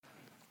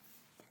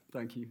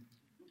Thank you.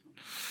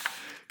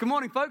 Good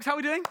morning, folks. How are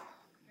we doing?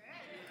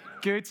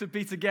 Good to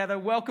be together.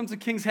 Welcome to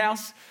King's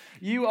House.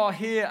 You are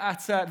here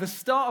at the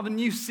start of a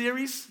new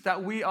series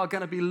that we are going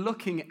to be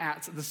looking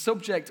at the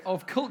subject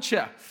of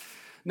culture.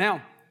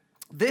 Now,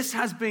 this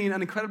has been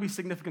an incredibly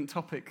significant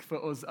topic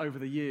for us over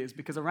the years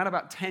because around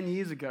about 10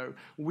 years ago,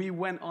 we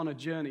went on a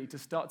journey to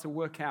start to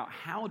work out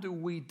how do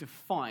we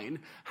define,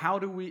 how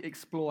do we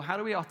explore, how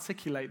do we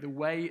articulate the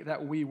way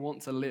that we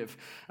want to live.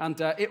 And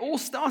it all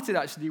started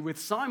actually with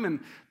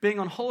Simon being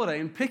on holiday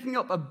and picking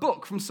up a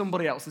book from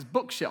somebody else's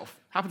bookshelf.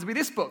 Happened to be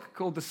this book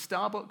called The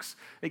Starbucks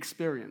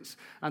Experience.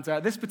 And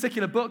this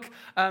particular book,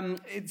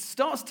 it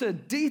starts to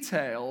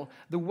detail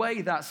the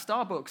way that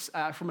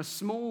Starbucks, from a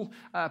small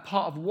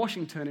part of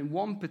Washington in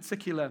one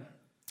particular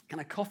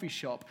kind of coffee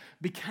shop,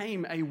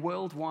 became a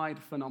worldwide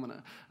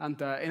phenomenon.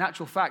 And in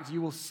actual fact,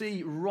 you will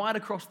see right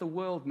across the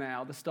world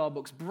now the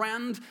Starbucks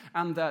brand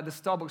and the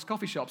Starbucks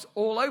coffee shops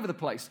all over the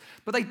place.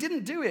 But they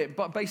didn't do it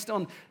but based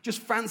on just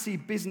fancy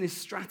business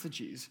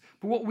strategies.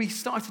 But what we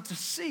started to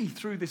see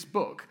through this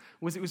book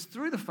was it was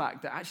through the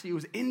fact that actually it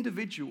was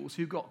individuals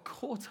who got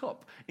caught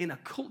up in a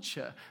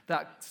culture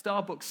that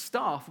Starbucks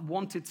staff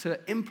wanted to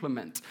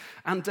implement.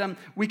 And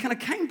we kind of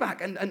came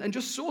back and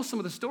just saw some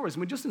of the stories,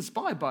 and we're just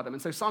inspired by them.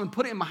 And so Simon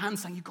put it in my hand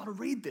saying, you've got to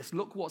read this,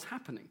 look what's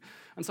happening.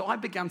 And so I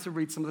began to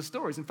read some of the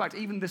stories. In fact,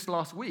 even this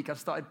last week, I've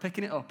started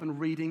picking it up and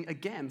reading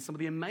again some of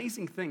the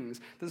amazing things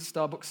that the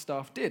Starbucks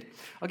staff did.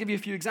 I'll give you a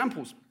few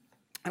examples.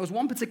 There was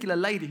one particular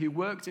lady who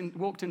walked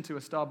into a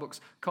Starbucks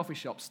coffee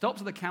shop, stopped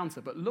at the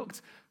counter, but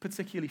looked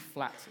particularly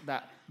flat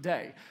that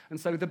day. And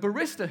so the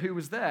barista who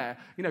was there,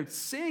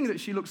 seeing that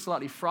she looked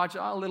slightly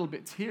fragile, a little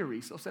bit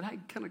teary, sort of said, hey,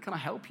 can I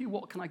help you?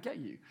 What can I get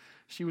you?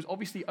 She was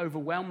obviously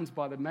overwhelmed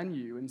by the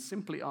menu and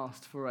simply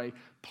asked for a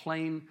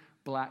plain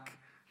black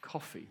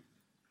coffee.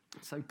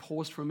 So he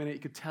paused for a minute. You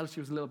could tell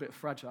she was a little bit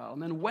fragile,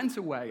 and then went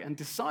away and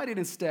decided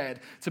instead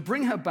to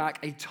bring her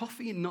back a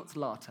toffee nut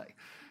latte.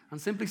 And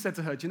simply said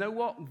to her, do you know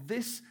what?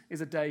 This is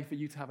a day for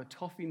you to have a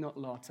toffee nut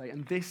latte,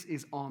 and this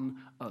is on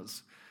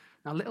us.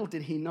 Now, little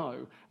did he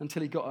know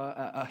until he got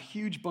a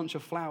huge bunch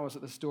of flowers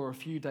at the store a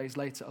few days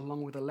later,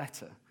 along with a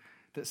letter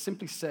that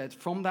simply said,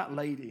 from that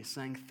lady,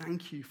 saying,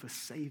 thank you for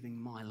saving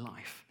my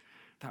life.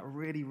 That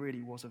really,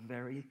 really was a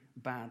very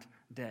bad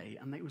day.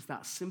 And it was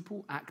that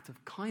simple act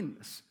of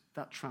kindness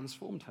that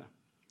transformed her.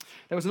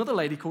 There was another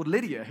lady called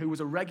Lydia who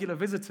was a regular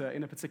visitor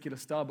in a particular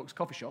Starbucks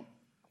coffee shop.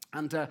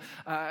 And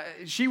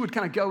she would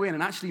kind of go in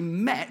and actually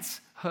met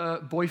her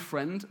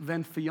boyfriend,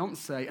 then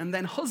fiance, and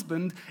then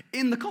husband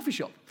in the coffee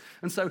shop.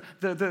 And so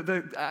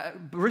the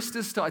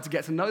baristas started to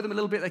get to know them a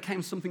little bit. They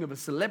became something of a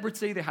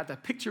celebrity. They had their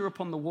picture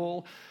up on the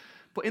wall.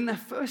 But in their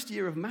first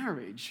year of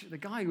marriage, the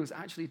guy was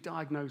actually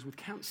diagnosed with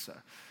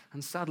cancer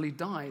and sadly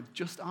died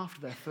just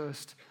after their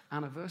first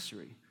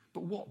anniversary.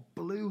 But what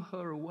blew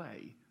her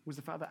away was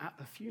the fact that at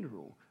the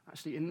funeral,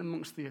 actually in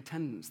amongst the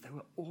attendants, there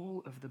were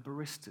all of the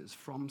baristas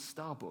from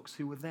Starbucks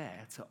who were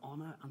there to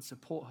honor and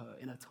support her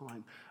in a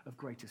time of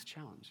greatest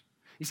challenge.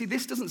 You see,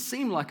 this doesn't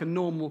seem like a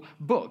normal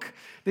book.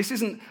 This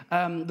isn't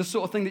the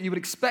sort of thing that you would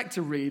expect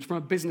to read from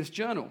a business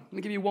journal. Let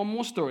me give you one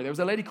more story. There was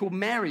a lady called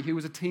Mary who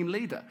was a team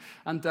leader,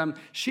 and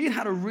she had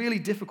had a really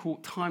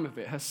difficult time of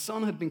it. Her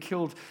son had been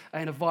killed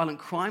in a violent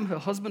crime. Her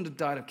husband had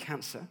died of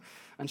cancer,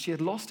 and she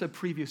had lost her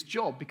previous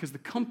job because the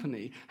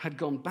company had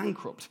gone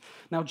bankrupt.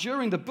 Now,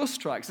 during the bus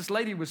strikes, this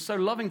lady was so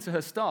loving to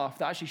her staff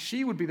that actually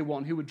she would be the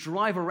one who would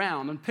drive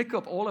around and pick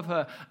up all of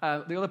her,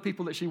 the other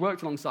people that she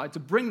worked alongside to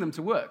bring them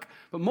to work.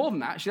 But more than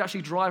that, she'd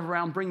actually drive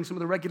around bringing some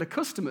of the regular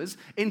customers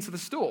into the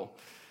store.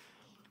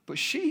 But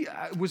she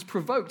was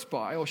provoked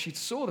by, or she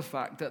saw the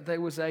fact that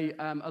there was a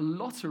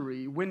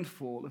lottery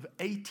windfall of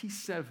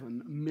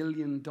 $87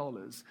 million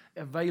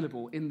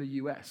available in the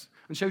US.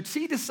 And so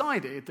she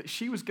decided that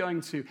she was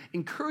going to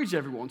encourage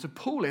everyone to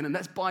pool in and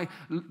let's buy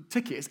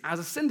tickets as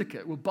a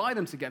syndicate. We'll buy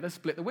them together,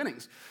 split the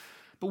winnings.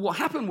 But what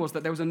happened was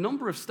that there was a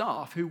number of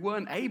staff who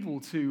weren't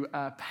able to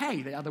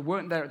pay. They either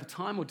weren't there at the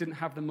time or didn't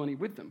have the money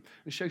with them.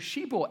 And so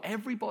she bought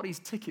everybody's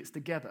tickets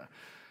together.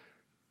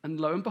 And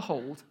lo and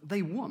behold,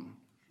 they won.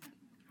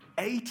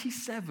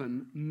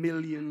 $87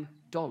 million.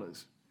 But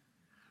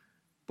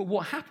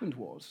what happened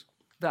was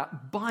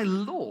that by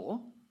law,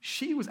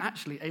 she was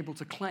actually able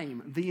to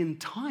claim the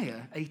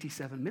entire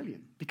 $87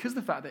 million because of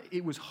the fact that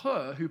it was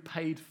her who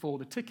paid for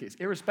the tickets,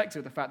 irrespective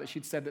of the fact that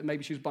she'd said that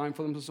maybe she was buying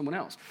for them to someone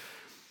else.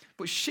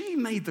 But she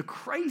made the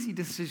crazy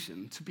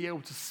decision to be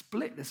able to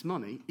split this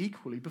money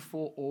equally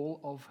before all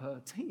of her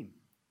team.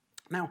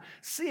 Now,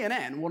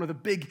 CNN, one of the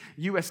big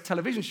US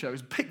television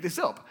shows, picked this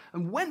up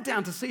and went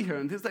down to see her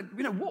and was like,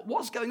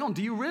 what's going on?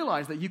 Do you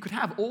realize that you could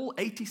have all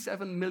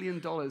 $87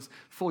 million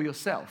for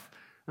yourself?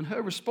 And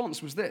her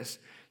response was this.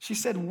 She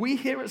said, we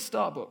here at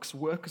Starbucks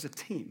work as a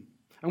team,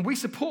 and we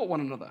support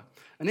one another.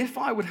 And if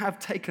I would have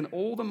taken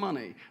all the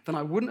money, then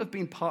I wouldn't have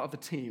been part of the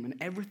team, and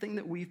everything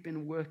that we've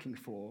been working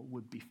for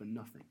would be for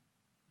nothing.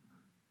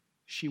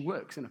 She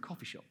works in a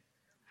coffee shop.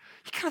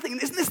 You're kind of thinking,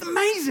 isn't this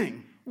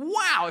amazing?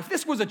 Wow, if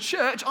this was a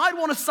church, I'd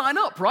want to sign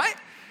up, right?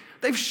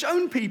 They've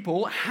shown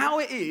people how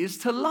it is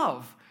to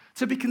love.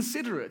 to be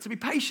considerate, to be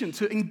patient,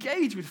 to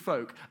engage with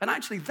folk. And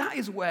actually, that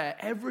is where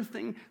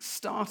everything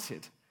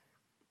started.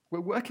 We're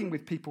working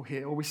with people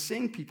here, or we're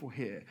seeing people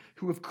here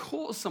who have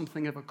caught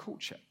something of a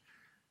culture.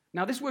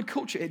 Now, this word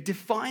culture, it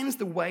defines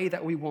the way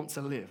that we want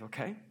to live,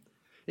 okay?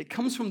 It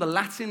comes from the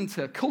Latin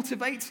to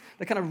cultivate.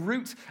 The kind of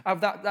root of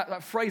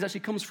that phrase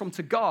actually comes from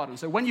to garden.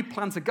 So when you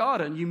plant a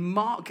garden, you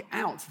mark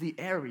out the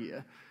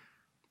area,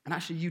 and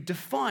actually you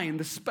define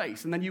the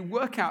space, and then you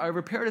work out over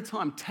a period of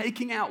time,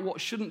 taking out what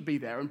shouldn't be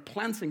there and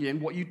planting in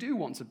what you do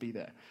want to be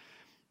there.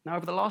 Now,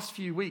 over the last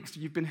few weeks,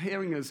 you've been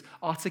hearing us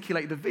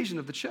articulate the vision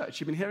of the church.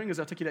 You've been hearing us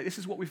articulate, this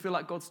is what we feel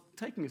like God's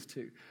taking us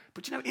to.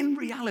 But in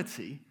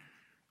reality,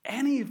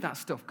 any of that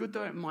stuff, good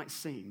though it might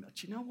seem,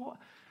 that you know what?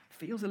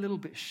 Feels a little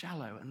bit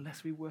shallow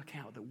unless we work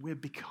out that we're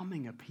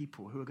becoming a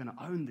people who are going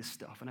to own this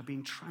stuff and are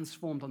being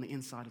transformed on the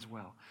inside as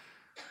well.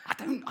 I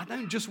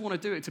don't just want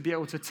to do it to be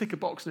able to tick a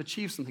box and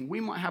achieve something. We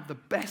might have the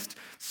best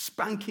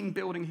spanking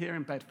building here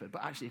in Bedford,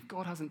 but actually if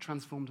God hasn't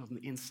transformed us on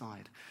the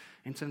inside,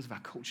 in terms of our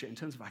culture, in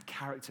terms of our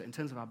character, in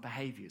terms of our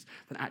behaviors,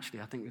 then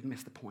actually I think we've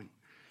missed the point.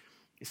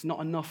 It's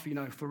not enough,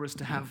 for us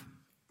to have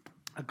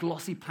a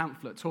glossy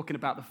pamphlet talking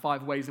about the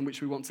 5 ways in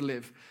which we want to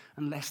live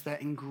unless they're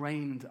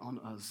ingrained on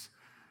us.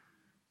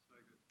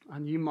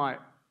 And you might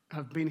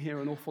have been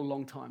here an awful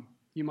long time.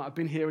 You might have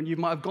been here and you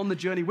might have gone the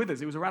journey with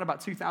us. It was around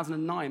about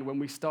 2009 when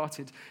we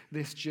started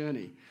this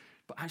journey.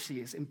 But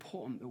actually, it's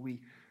important that we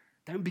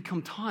don't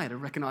become tired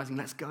of recognizing,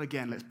 let's go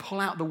again. Let's pull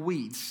out the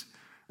weeds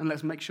and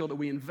let's make sure that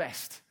we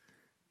invest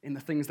in the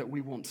things that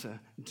we want to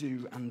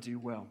do and do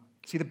well.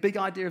 See, the big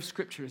idea of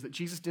Scripture is that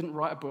Jesus didn't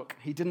write a book.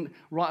 He didn't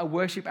write a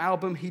worship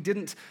album. He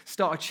didn't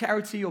start a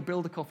charity or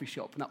build a coffee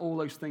shop. Now, all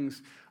those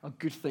things are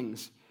good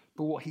things.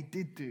 But what he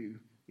did do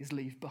is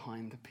leave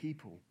behind the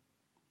people.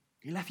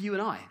 He left you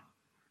and I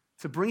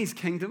to bring his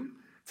kingdom,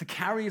 to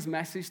carry his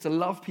message, to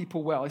love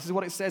people well. This is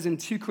what it says in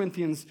 2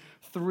 Corinthians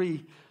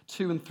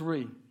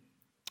 3:2-3.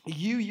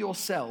 You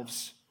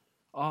yourselves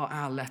are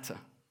our letter,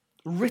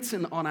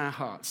 written on our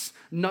hearts,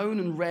 known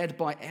and read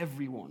by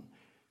everyone.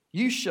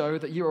 You show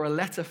that you are a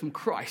letter from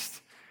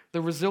Christ,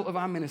 the result of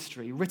our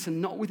ministry, written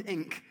not with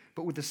ink,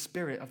 but with the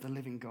Spirit of the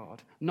living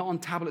God, not on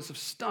tablets of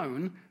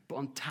stone, but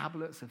on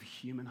tablets of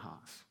human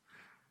hearts.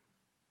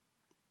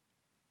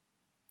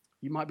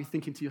 You might be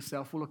thinking to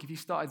yourself, well, look, if you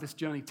started this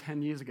journey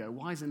 10 years ago,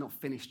 why is it not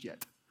finished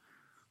yet?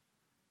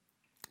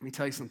 Let me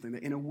tell you something,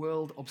 that in a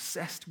world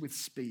obsessed with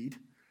speed,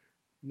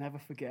 never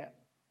forget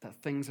that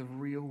things of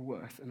real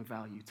worth and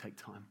value take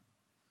time.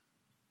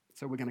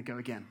 So we're going to go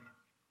again.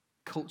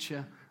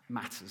 Culture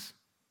matters.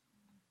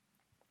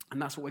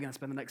 And that's what we're going to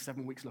spend the next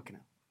 7 weeks looking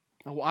at.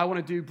 Now, what I want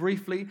to do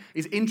briefly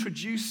is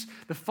introduce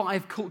the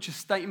 5 culture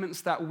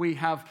statements that we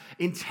have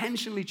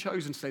intentionally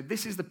chosen to say,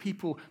 this is the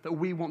people that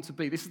we want to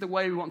be. This is the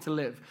way we want to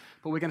live.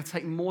 But we're going to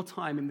take more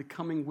time in the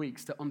coming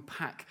weeks to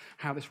unpack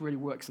how this really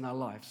works in our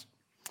lives.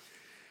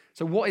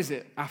 So what is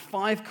it? Our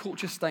 5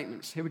 culture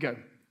statements. Here we go.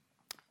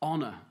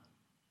 Honor,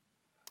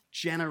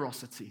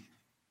 generosity,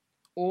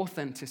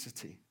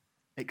 authenticity,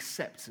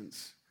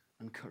 acceptance,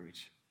 and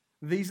courage.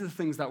 These are the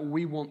things that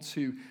we want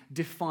to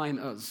define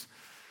us.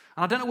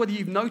 And I don't know whether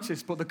you've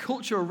noticed, but the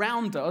culture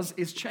around us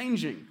is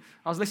changing.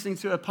 I was listening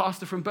to a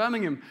pastor from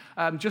Birmingham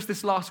just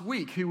this last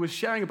week who was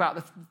sharing about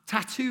the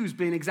tattoos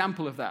being an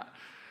example of that.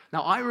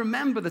 Now, I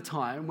remember the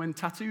time when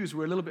tattoos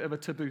were a little bit of a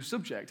taboo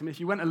subject. I mean, if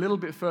you went a little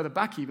bit further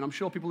back even, I'm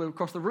sure people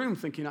across the room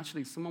thinking,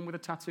 actually, someone with a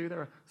tattoo,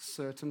 they're a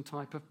certain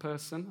type of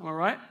person, all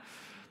right?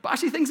 But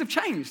actually, things have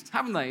changed,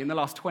 haven't they, in the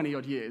last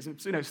 20-odd years?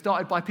 It's,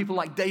 started by people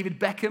like David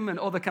Beckham and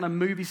other kind of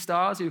movie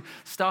stars who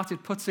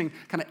started putting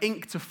kind of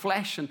ink to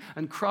flesh and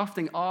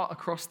crafting art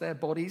across their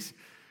bodies.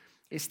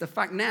 It's the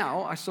fact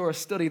now, I saw a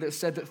study that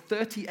said that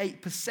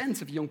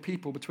 38% of young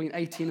people between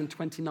 18 and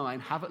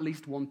 29 have at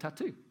least one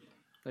tattoo.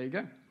 There you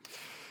go.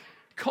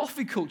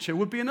 Coffee culture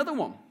would be another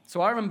one. So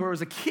I remember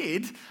as a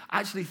kid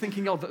actually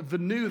thinking,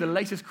 the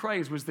latest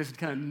craze was this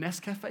kind of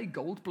Nescafe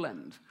Gold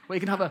Blend, where you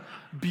can have a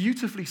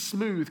beautifully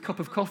smooth cup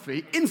of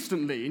coffee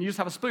instantly and you just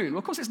have a spoon. Well,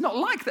 of course, it's not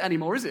like that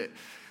anymore, is it?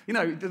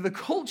 The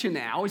culture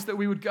now is that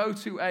we would go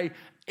to a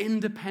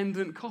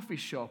independent coffee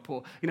shop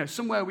or,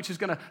 somewhere which is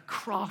going to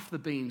craft the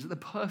beans at the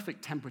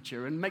perfect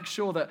temperature and make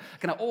sure that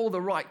kind of all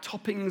the right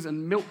toppings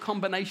and milk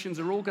combinations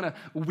are all going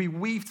to be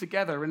weaved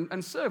together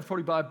and served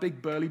probably by a big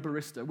burly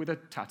barista with a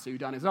tattoo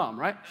down his arm,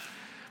 right?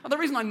 Now, the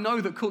reason I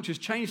know that culture's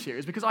changed here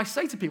is because I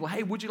say to people,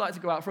 hey, would you like to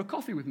go out for a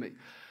coffee with me?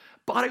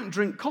 But I don't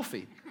drink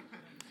coffee.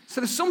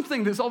 So there's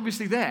something that's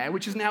obviously there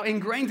which is now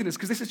ingrained in us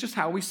because this is just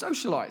how we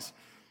socialize.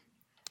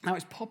 Now,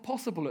 it's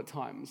possible at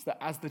times that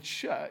as the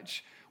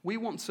church, we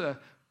want to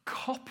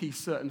copy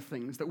certain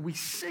things that we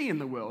see in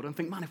the world and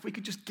think, man, if we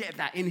could just get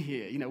that in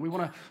here, we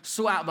want to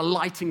sort out the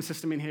lighting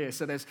system in here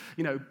so there's,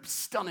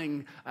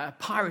 stunning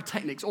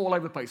pyrotechnics all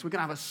over the place. We're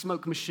going to have a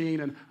smoke machine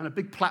and a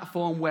big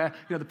platform where,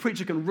 the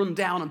preacher can run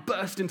down and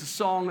burst into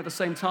song at the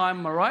same time,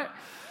 am I right?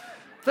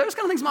 Those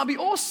kind of things might be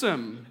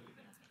awesome.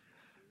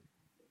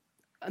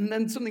 And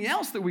then something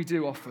else that we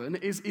do often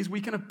is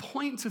we kind of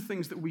point to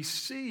things that we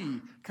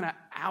see kind of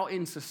out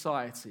in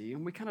society,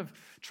 and we kind of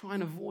try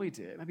and avoid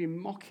it, maybe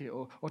mock it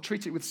or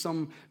treat it with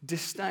some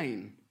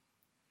disdain.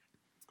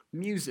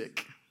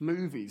 Music,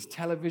 movies,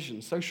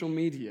 television, social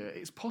media,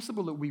 it's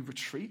possible that we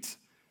retreat,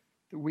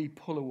 that we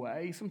pull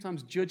away,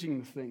 sometimes judging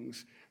the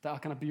things that are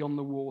kind of beyond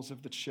the walls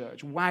of the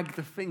church, wag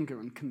the finger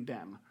and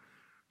condemn.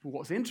 But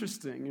what's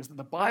interesting is that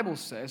the Bible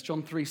says,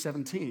 John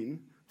 3:17,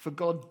 for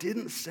God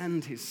didn't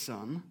send his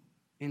son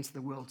into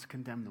the world to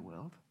condemn the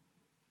world,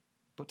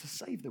 but to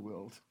save the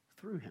world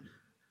through him.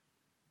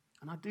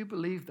 And I do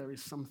believe there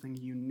is something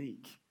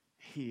unique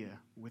here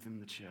within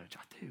the church.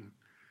 I do.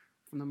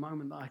 From the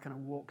moment that I kind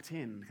of walked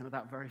in, kind of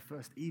that very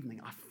first evening,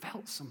 I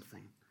felt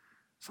something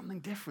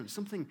different,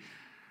 something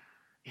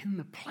in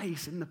the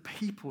place, in the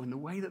people, in the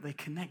way that they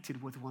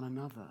connected with one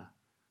another.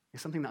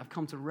 It's something that I've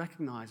come to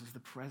recognize as the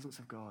presence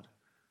of God,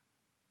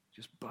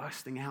 just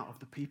bursting out of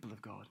the people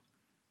of God.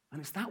 And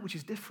it's that which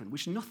is different,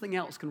 which nothing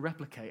else can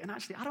replicate. And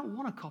actually, I don't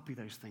want to copy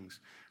those things.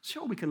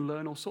 Sure, we can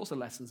learn all sorts of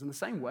lessons in the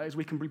same way as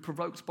we can be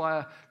provoked by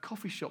a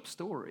coffee shop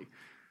story.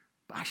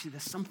 But actually,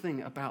 there's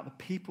something about the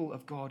people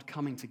of God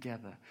coming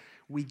together.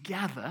 We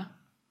gather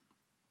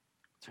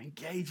to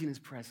engage in his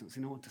presence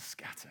in order to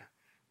scatter,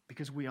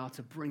 because we are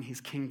to bring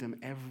his kingdom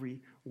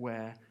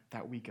everywhere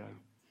that we go.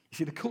 You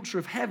see, the culture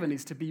of heaven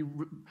is to be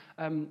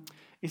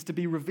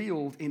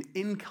revealed in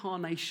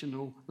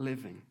incarnational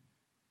living,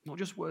 not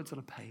just words on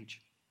a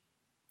page.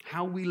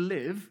 How we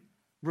live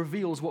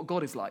reveals what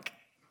God is like.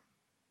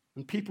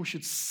 And people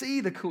should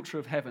see the culture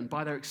of heaven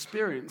by their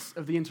experience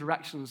of the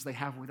interactions they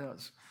have with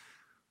us.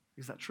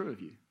 Is that true of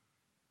you?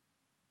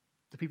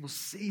 Do people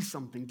see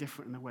something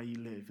different in the way you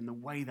live, in the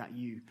way that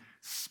you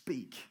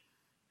speak,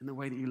 in the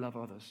way that you love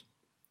others?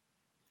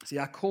 See,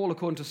 our call,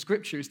 according to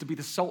Scripture, is to be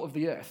the salt of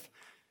the earth,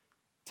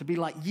 to be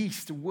like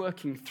yeast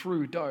working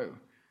through dough,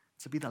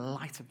 to be the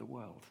light of the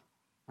world.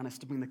 And it's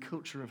to bring the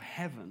culture of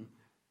heaven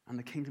and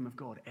the kingdom of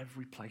God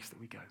every place that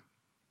we go.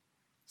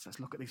 So let's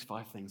look at these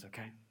 5 things,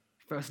 okay?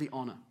 Firstly,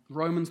 honor.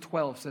 Romans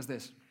 12 says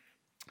this: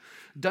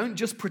 don't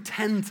just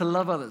pretend to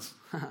love others.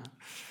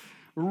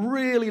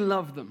 Really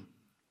love them.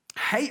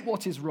 Hate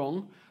what is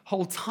wrong.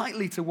 Hold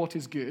tightly to what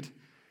is good.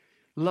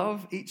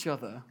 Love each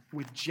other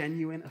with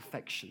genuine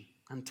affection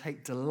and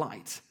take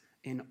delight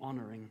in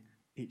honoring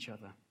each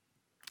other.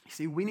 You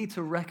see, we need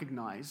to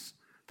recognize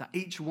that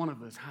each one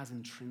of us has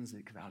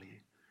intrinsic value.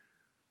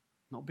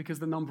 Not because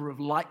the number of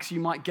likes you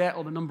might get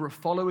or the number of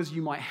followers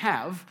you might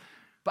have,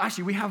 but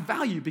actually we have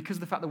value because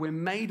of the fact that we're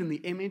made in the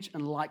image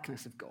and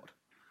likeness of God.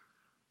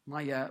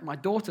 My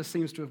daughter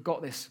seems to have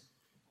got this.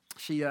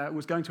 She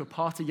was going to a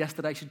party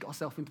yesterday. She'd got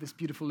herself into this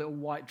beautiful little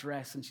white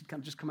dress, and she'd kind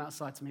of just come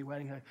outside to me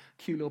wearing her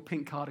cute little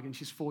pink cardigan.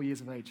 She's 4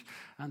 years of age.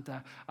 And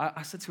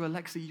I said to her,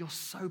 Lexi, you're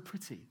so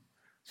pretty.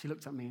 She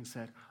looked at me and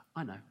said,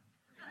 I know.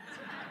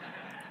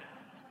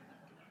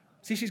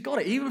 See, she's got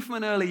it. Even from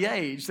an early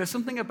age, there's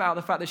something about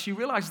the fact that she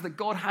realizes that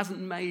God hasn't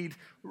made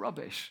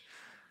rubbish.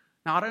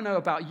 Now, I don't know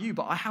about you,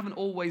 but I haven't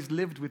always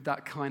lived with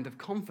that kind of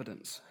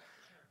confidence.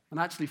 And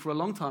actually, for a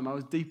long time, I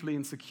was deeply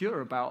insecure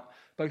about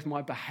both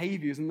my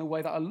behaviors and the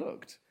way that I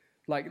looked.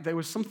 Like, there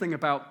was something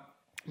about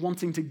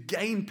wanting to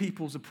gain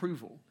people's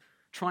approval,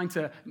 trying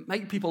to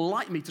make people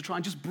like me, to try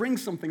and just bring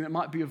something that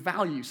might be of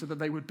value so that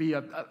they would be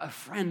a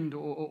friend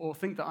or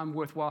think that I'm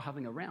worthwhile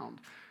having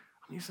around.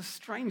 I mean, it's a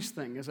strange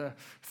thing as a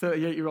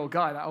 38-year-old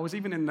guy that I was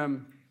even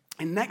in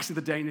next to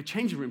the day in the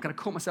changing room, kind of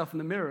caught myself in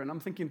the mirror, and I'm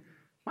thinking,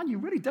 man, you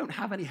really don't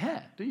have any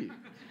hair, do you?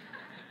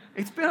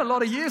 It's been a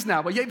lot of years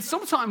now, but yet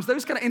sometimes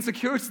those kind of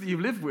insecurities that you've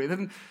lived with,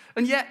 and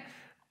yet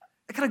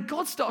kind of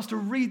God starts to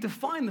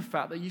redefine the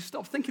fact that you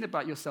stop thinking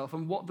about yourself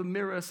and what the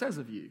mirror says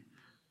of you.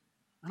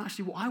 And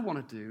actually what I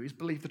want to do is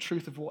believe the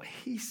truth of what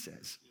he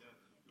says.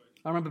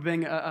 I remember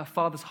being at a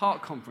Father's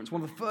Heart conference,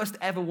 one of the first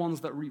ever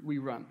ones that we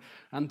run.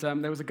 And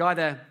there was a guy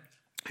there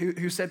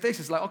who said this.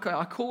 It's like, okay,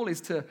 our call is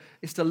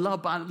to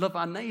love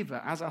our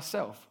neighbor as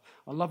ourselves.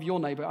 Or love your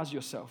neighbor as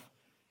yourself.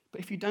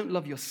 But if you don't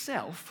love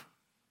yourself,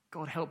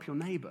 God help your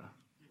neighbor.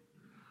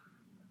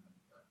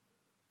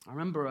 I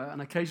remember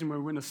an occasion where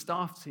we were in a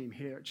staff team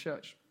here at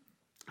church.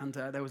 And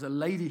there was a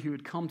lady who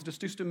had come to just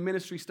do some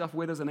ministry stuff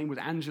with us. Her name was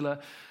Angela.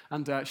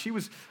 And she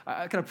was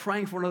kind of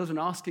praying for one another and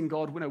asking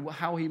God,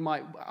 how he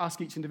might ask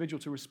each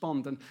individual to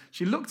respond. And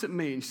she looked at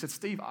me and she said,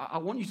 Steve, I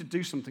want you to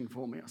do something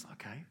for me. I was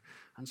like, okay.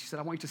 And she said,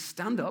 I want you to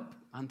stand up,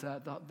 and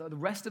the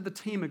rest of the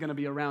team are going to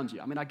be around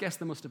you. I mean, I guess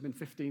there must have been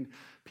 15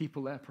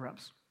 people there,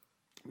 perhaps.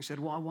 We said,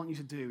 what I want you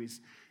to do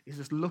is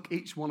just look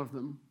each one of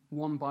them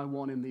one by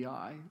one in the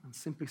eye and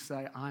simply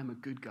say, I'm a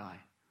good guy.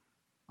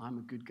 I'm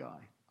a good guy.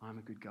 I'm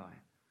a good guy.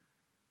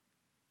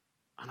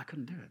 And I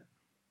couldn't do it.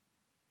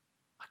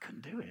 I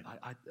couldn't do it.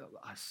 I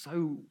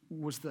so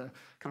was the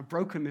kind of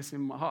brokenness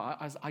in my heart.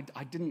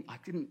 I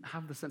didn't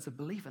have the sense of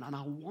belief, and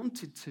I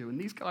wanted to. And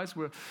these guys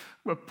were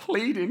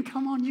pleading,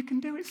 come on, you can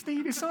do it,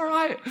 Steve, it's all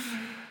right.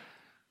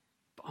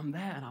 But I'm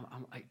there,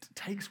 and it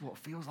takes what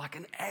feels like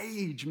an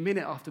age,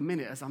 minute after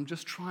minute, as I'm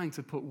just trying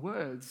to put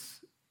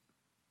words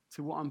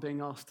to what I'm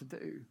being asked to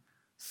do.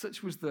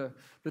 Such was the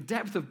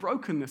depth of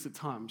brokenness at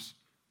times.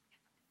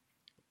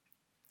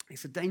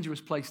 It's a dangerous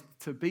place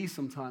to be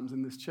sometimes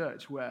in this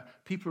church where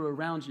people are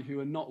around you who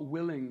are not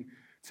willing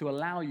to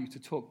allow you to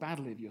talk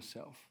badly of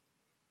yourself.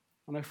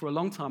 I know for a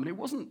long time, and it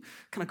wasn't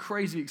kind of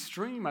crazy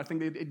extreme. I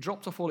think it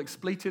dropped off all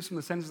expletives from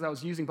the sentences I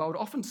was using, but I would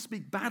often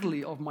speak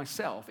badly of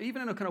myself,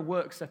 even in a kind of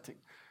work setting.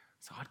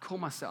 So I'd call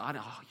myself,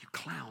 oh, you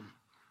clown.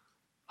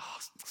 Oh,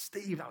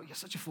 Steve, you're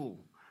such a fool.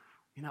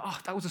 Oh,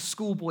 that was a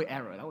schoolboy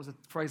error. That was a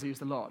phrase I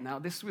used a lot. Now,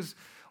 this was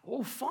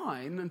all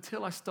fine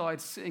until I started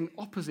sitting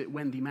opposite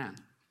Wendy Mann.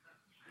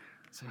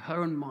 So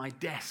her and my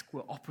desk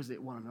were opposite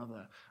one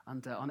another.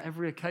 And on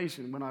every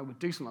occasion when I would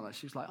do something like that,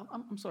 she was like,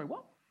 I'm sorry,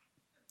 what?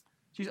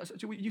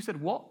 You said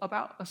what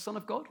about a son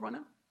of God right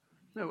now?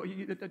 No,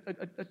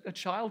 a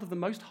child of the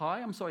Most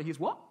High? I'm sorry, he's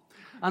what?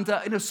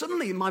 And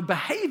suddenly my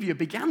behavior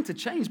began to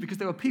change because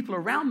there were people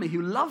around me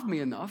who loved me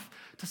enough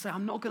to say,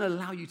 I'm not going to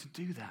allow you to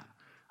do that.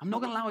 I'm not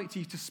going to allow you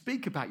to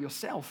speak about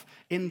yourself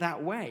in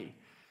that way.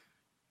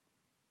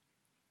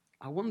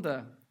 I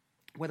wonder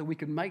whether we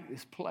could make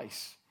this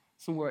place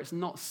somewhere it's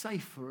not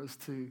safe for us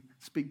to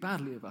speak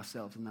badly of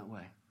ourselves in that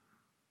way.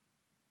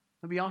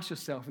 Maybe ask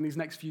yourself in these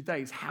next few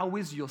days, how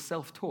is your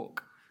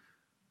self-talk?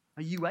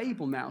 Are you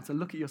able now to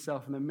look at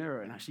yourself in the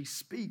mirror and actually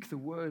speak the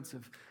words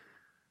of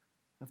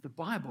the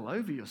Bible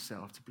over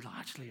yourself to be like,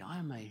 actually, I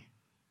am a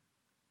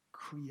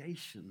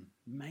creation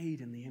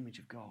made in the image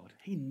of God.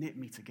 He knit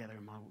me together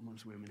in my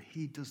mother's womb, and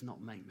he does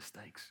not make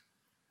mistakes.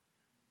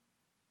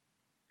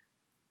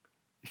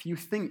 If you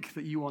think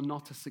that you are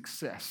not a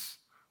success,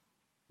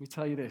 let me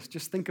tell you this.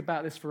 Just think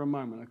about this for a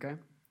moment, okay?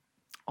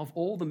 Of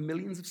all the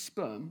millions of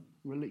sperm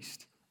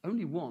released,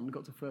 only one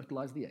got to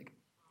fertilize the egg.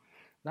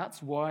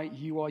 That's why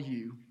you are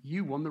you.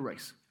 You won the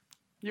race.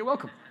 You're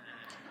welcome.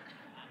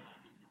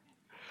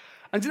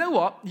 And you know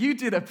what? You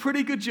did a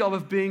pretty good job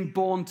of being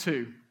born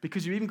too,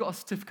 because you even got a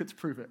certificate to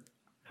prove it.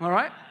 All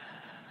right?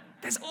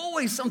 There's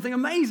always something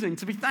amazing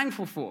to be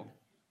thankful for.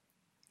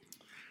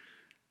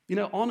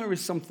 Honor is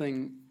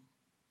something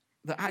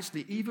that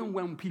actually, even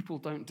when people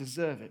don't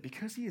deserve it,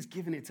 because he has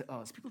given it to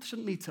us, people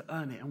shouldn't need to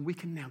earn it, and we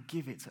can now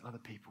give it to other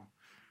people.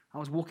 I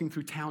was walking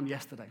through town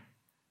yesterday,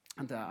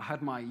 and I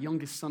had my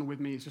youngest son with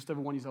me. He's just over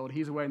 1 year old.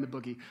 He's away in the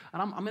buggy.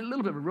 And I'm in a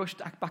little bit of a rush,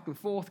 back and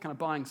forth, kind of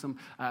buying some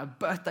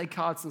birthday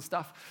cards and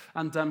stuff.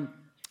 And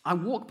I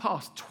walked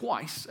past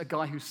twice a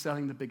guy who's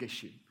selling the Big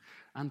Issue.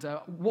 And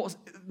the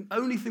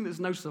only thing that's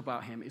noticeable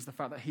about him is the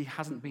fact that he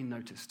hasn't been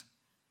noticed.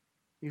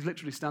 He's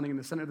literally standing in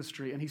the center of the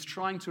street, and he's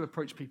trying to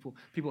approach people.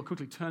 People are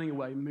quickly turning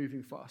away,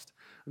 moving fast.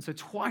 And so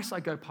twice I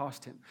go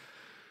past him.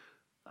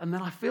 And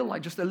then I feel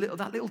like just that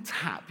little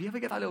tap. You ever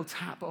get that little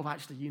tap of,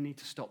 actually, you need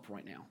to stop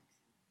right now?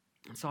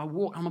 And so I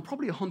walk, I'm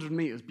probably 100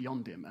 meters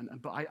beyond him,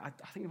 but I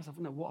think to myself,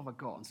 what have I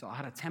got? And so I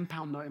had a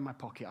 10-pound note in my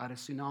pocket. I had a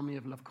Tsunami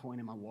of Love coin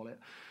in my wallet.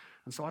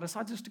 And so I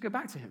decided just to go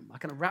back to him. I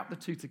kind of wrap the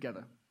two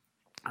together.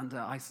 And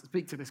I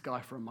speak to this guy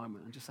for a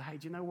moment and just say, hey,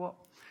 do you know what?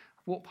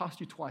 I've walked past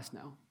you twice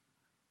now,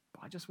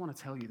 but I just want to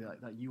tell you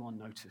that you are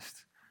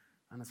noticed.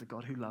 And there's a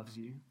God who loves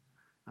you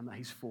and that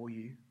he's for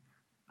you.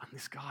 And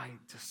this guy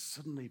just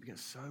suddenly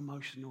gets so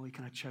emotional, he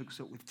kind of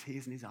chokes up with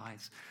tears in his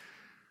eyes.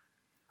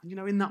 And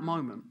in that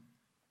moment,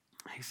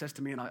 he says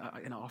to me, and I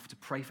offer to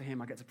pray for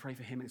him. I get to pray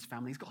for him and his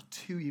family. He's got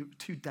a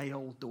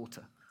two-day-old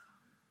daughter.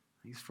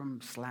 He's from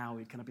Slough.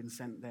 He'd kind of been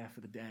sent there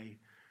for the day.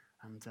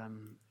 And,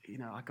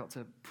 I got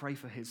to pray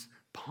for his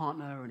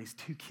partner and his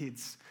 2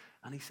 kids.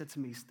 And he said to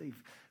me,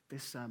 Steve,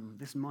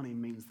 this money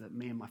means that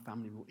me and my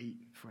family will eat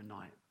for a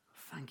night.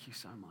 Thank you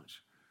so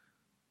much.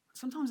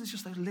 Sometimes it's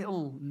just those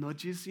little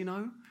nudges,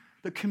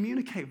 that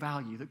communicate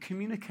value, that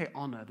communicate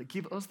honor, that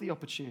give us the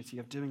opportunity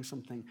of doing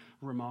something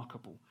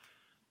remarkable.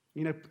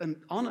 And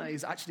honor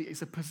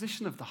it's a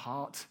position of the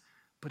heart,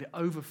 but it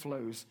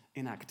overflows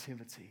in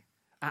activity.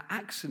 Our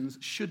actions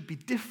should be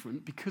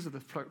different because of the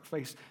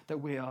place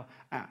that we are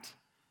at.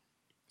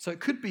 So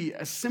it could be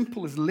as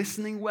simple as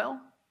listening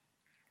well,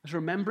 as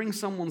remembering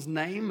someone's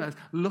name, as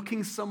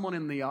looking someone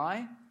in the eye.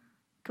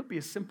 It could be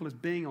as simple as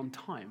being on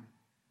time.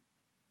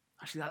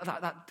 Actually,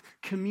 that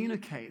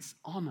communicates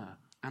honor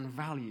and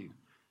value.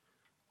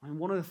 And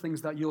one of the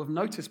things that you'll have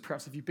noticed,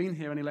 perhaps if you've been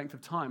here any length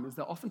of time, is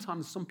that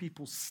oftentimes some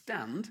people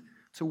stand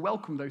to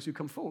welcome those who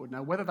come forward.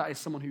 Now, whether that is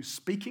someone who's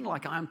speaking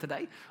like I am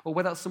today, or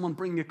whether that's someone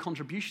bringing a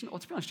contribution, or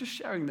to be honest, just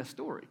sharing their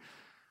story.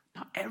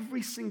 Now,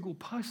 every single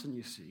person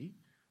you see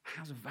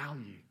has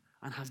value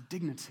and has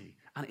dignity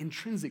and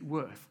intrinsic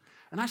worth.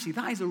 And actually,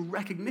 that is a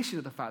recognition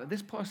of the fact that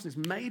this person is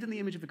made in the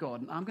image of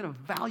God, and I'm going to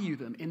value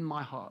them in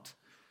my heart.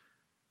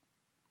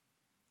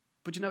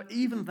 But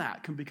even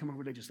that can become a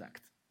religious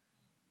act.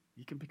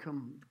 You can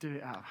do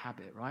it out of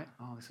habit, right?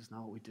 Oh, this is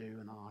not what we do,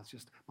 and it's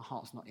just, my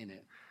heart's not in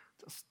it.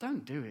 Just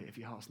don't do it if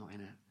your heart's not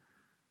in it.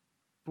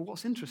 But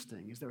what's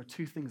interesting is there are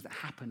 2 things that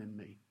happen in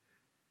me.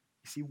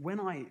 You see, when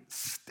I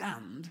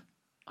stand,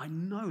 I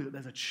know that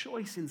there's a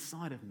choice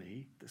inside of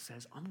me that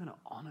says, I'm going to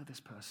honor this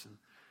person.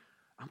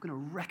 I'm going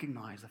to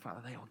recognize the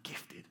fact that they are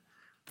gifted.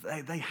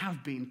 That they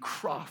have been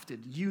crafted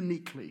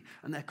uniquely,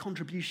 and their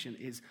contribution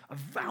is of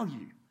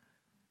value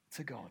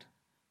to God.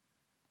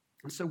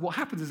 And so what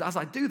happens is as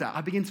I do that,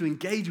 I begin to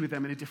engage with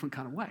them in a different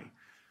kind of way.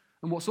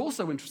 And what's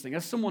also interesting,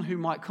 as someone who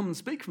might come and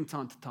speak from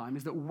time to time,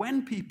 is that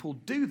when people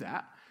do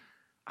that,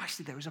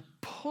 actually there is a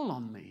pull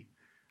on me.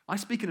 I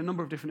speak in a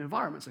number of different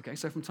environments, okay?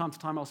 So from time to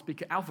time, I'll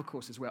speak at Alpha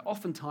courses where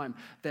oftentimes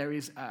there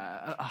is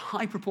a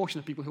high proportion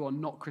of people who are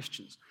not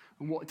Christians.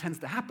 And what tends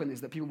to happen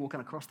is that people will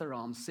kind of cross their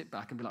arms, sit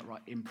back and be like,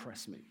 right,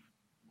 impress me.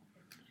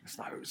 It's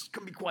like, it's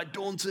going to be quite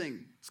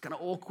daunting. It's kind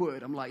of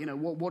awkward. I'm like,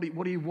 what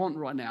do you want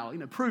right now?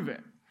 Prove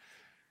it.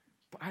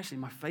 But actually,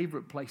 my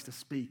favorite place to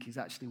speak is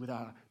actually with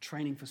our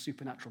Training for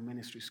Supernatural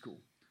Ministry School.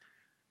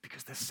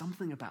 Because there's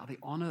something about the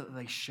honor that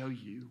they show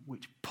you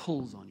which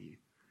pulls on you.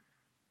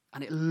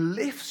 And it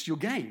lifts your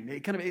game.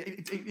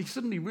 It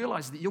suddenly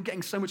realizes that you're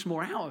getting so much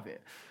more out of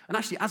it. And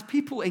actually, as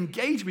people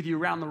engage with you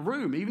around the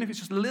room, even if it's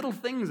just little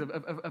things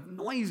of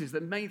noises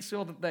that make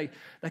sure that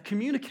they're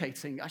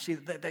communicating, actually,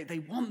 they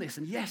want this,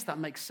 and yes, that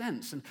makes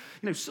sense. And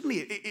suddenly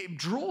it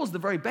draws the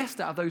very best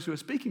out of those who are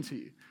speaking to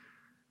you.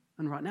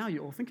 And right now,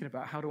 you're all thinking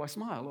about how do I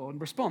smile or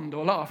respond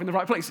or laugh in the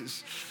right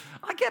places.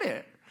 I get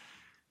it.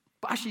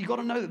 But actually, you've got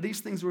to know that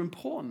these things are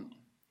important.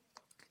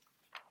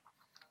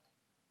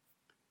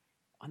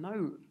 I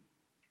know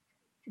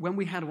when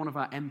we had one of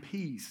our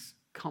MPs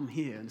come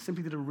here and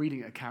simply did a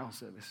reading at a carol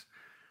service,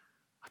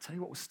 I tell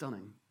you what was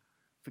stunning.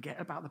 Forget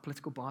about the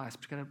political bias.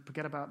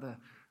 Forget about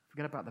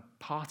the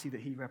party that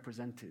he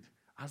represented.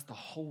 As the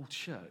whole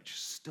church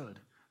stood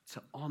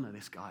to honor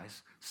this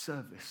guy's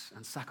service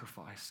and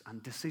sacrifice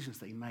and decisions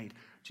that he made,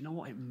 do you know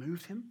what? It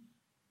moved him.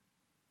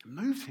 It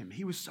moved him.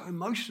 He was so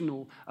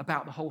emotional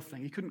about the whole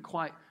thing. He couldn't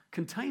quite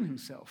contain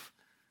himself.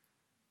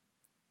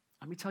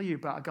 Let me tell you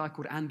about a guy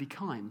called Andy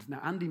Kind.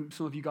 Now, Andy,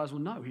 some of you guys will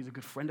know. He's a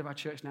good friend of our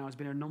church now. He's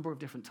been here a number of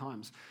different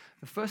times.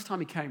 The first time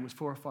he came was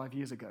 4 or 5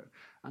 years ago.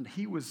 And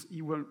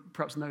you won't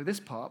perhaps know this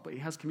part, but he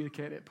has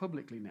communicated it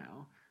publicly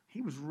now.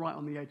 He was right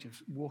on the edge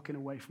of walking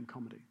away from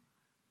comedy.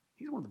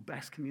 He's one of the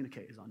best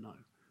communicators I know.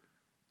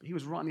 But he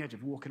was right on the edge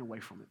of walking away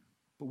from it.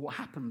 But what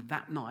happened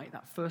that night,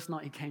 that first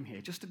night he came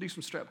here, just to do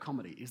some straight-up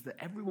comedy, is that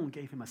everyone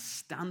gave him a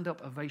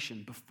stand-up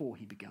ovation before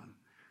he began.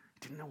 He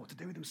didn't know what to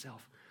do with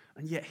himself.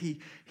 And yet he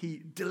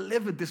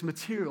delivered this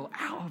material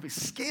out of his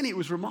skin. It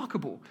was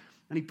remarkable.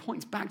 And he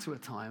points back to a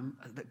time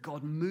that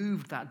God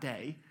moved that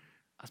day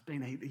as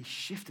being, he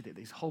shifted it,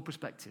 his whole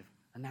perspective.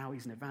 And now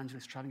he's an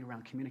evangelist traveling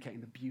around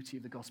communicating the beauty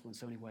of the gospel in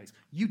so many ways.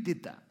 You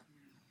did that.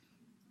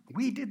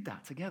 We did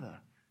that together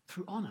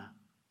through honor,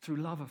 through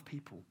love of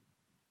people.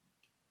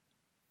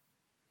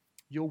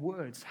 Your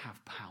words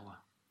have power.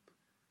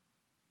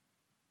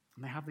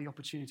 And they have the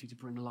opportunity to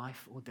bring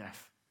life or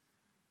death.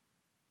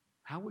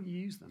 How will you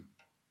use them?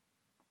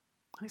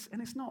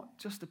 And it's not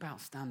just about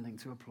standing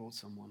to applaud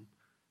someone.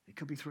 It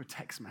could be through a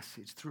text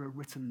message, through a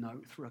written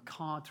note, through a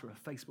card, through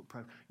a Facebook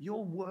post.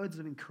 Your words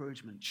of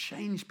encouragement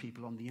change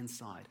people on the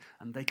inside,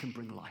 and they can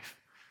bring life.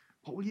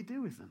 What will you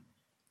do with them?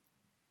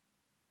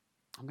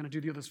 I'm going to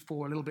do the others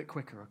 4 a little bit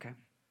quicker, okay?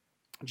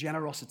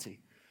 Generosity.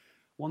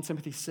 1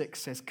 Timothy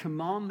 6 says,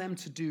 command them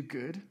to do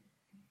good,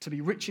 to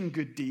be rich in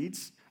good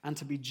deeds, and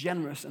to be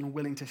generous and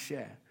willing to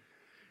share.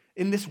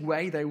 In this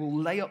way, they will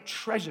lay up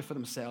treasure for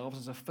themselves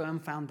as a firm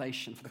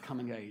foundation for the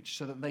coming age,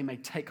 so that they may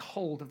take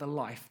hold of the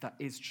life that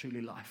is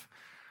truly life.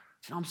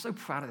 I'm so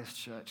proud of this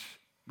church.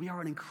 We are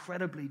an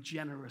incredibly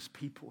generous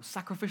people,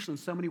 sacrificial in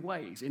so many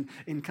ways, in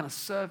kind of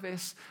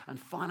service and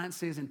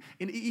finances, and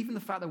in even the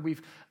fact that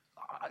we've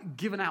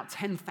given out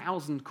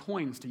 10,000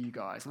 coins to you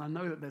guys. And I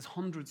know that there's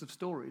hundreds of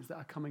stories that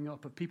are coming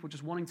up of people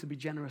just wanting to be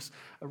generous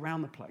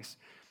around the place.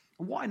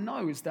 And what I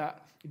know is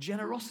that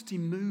generosity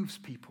moves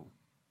people.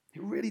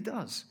 It really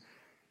does.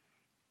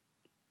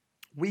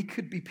 We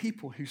could be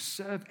people who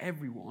serve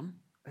everyone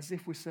as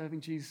if we're serving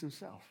Jesus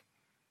himself.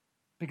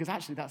 Because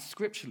actually that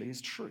scripturally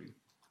is true.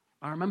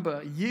 I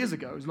remember years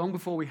ago, it was long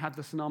before we had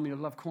the tsunami of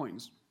love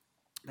coins,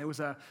 there was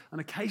an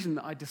occasion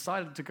that I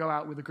decided to go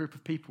out with a group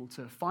of people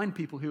to find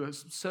people who are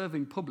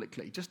serving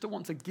publicly, just to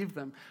want to give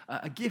them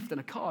a gift and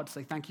a card to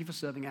say thank you for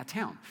serving our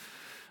town.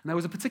 And there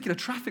was a particular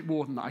traffic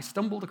warden that I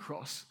stumbled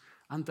across,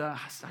 and I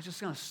just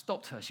kind of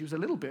stopped her. She was a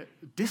little bit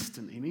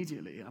distant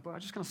immediately, but I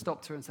just kind of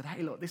stopped her and said,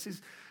 hey, look, this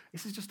is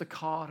just a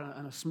card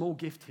and a small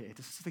gift here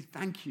to say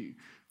thank you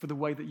for the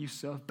way that you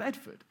serve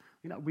Bedford.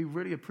 We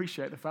really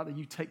appreciate the fact that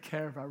you take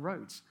care of our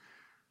roads.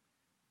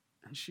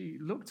 And she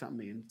looked at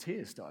me and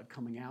tears started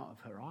coming out of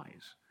her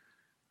eyes.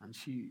 And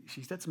she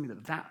said to me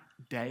that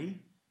day,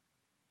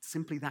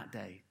 simply that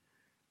day,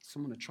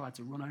 someone had tried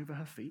to run over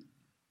her feet.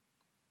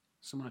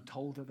 Someone had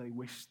told her they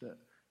wished that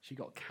she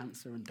got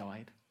cancer and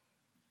died.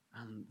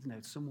 And,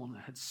 someone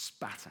had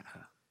spat at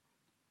her.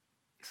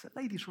 It's that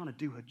lady trying to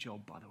do her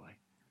job, by the way.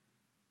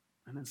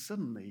 And then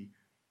suddenly,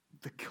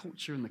 the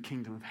culture and the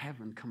kingdom of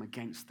heaven come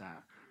against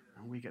that.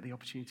 And we get the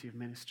opportunity of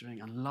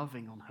ministering and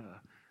loving on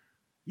her.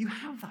 You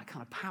have that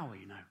kind of power,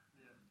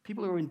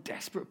 People who are in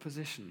desperate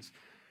positions.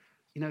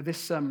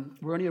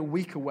 We're only a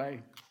week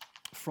away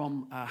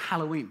from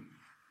Halloween.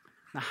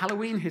 Now,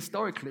 Halloween,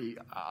 historically,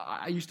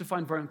 I used to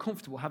find very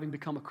uncomfortable having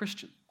become a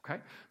Christian,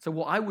 okay? So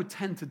what I would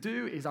tend to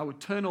do is I would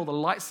turn all the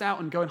lights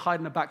out and go and hide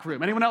in the back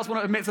room. Anyone else want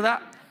to admit to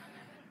that?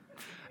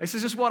 This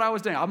is just what I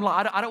was doing. I'm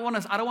like, I don't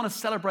want to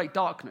celebrate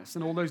darkness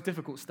and all those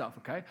difficult stuff,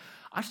 okay?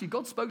 Actually,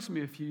 God spoke to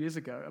me a few years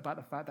ago about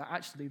the fact that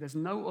actually there's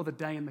no other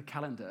day in the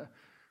calendar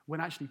when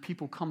actually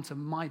people come to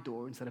my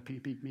door instead of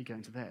me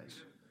going to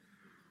theirs.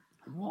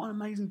 And what an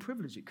amazing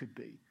privilege it could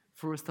be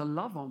for us to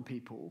love on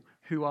people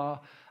who are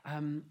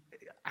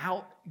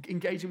out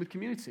engaging with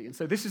community. And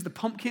so this is the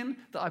pumpkin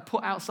that I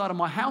put outside of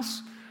my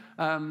house.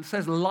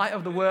 Says light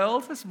of the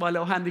world. That's my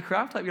little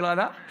handicraft. Hope you like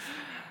that.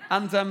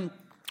 And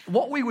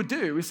what we would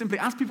do is simply,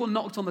 as people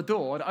knocked on the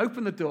door, I'd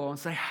open the door and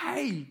say,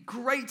 hey,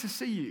 great to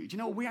see you. Do you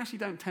know, we actually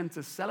don't tend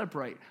to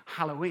celebrate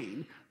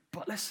Halloween,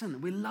 but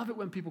listen, we love it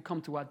when people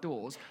come to our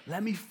doors.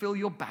 Let me fill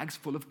your bags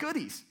full of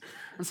goodies.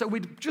 And so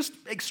we'd just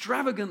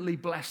extravagantly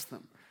bless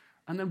them.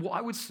 And then what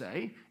I would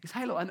say is,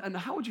 hey, look, and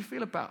how would you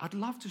feel about, I'd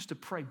love just to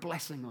pray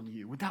blessing on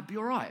you. Would that be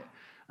all right?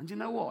 And you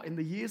know what? In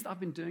the years that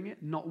I've been doing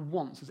it, not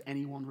once has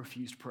anyone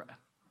refused prayer.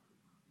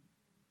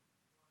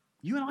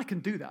 You and I can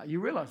do that. You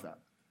realize that?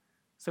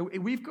 So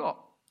we've got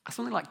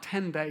something like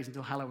 10 days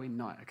until Halloween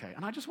night, okay?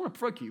 And I just want to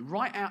provoke you.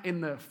 Right out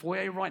in the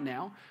foyer right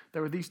now,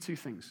 there are these two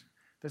things.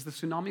 There's the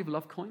tsunami of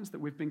love coins that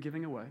we've been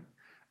giving away,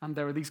 and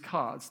there are these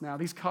cards. Now,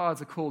 these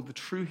cards are called the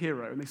True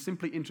Hero, and they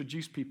simply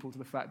introduce people to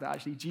the fact that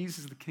actually Jesus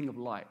is the King of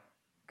Light,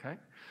 okay?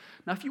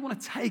 Now, if you want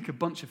to take a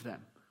bunch of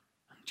them,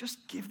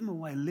 just give them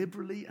away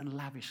liberally and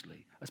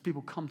lavishly as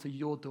people come to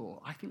your door.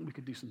 I think we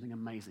could do something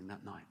amazing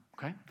that night,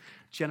 okay?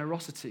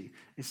 Generosity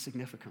is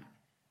significant.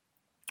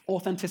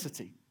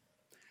 Authenticity.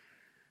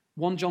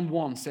 1 John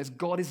 1 says,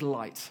 God is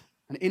light,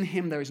 and in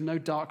him there is no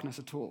darkness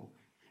at all.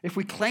 If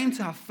we claim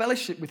to have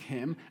fellowship with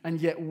him and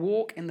yet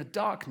walk in the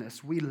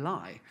darkness, we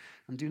lie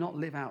and do not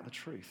live out the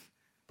truth.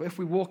 But if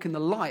we walk in the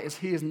light as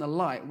he is in the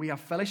light, we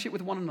have fellowship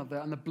with one another,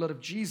 and the blood of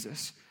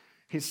Jesus,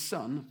 his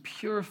son,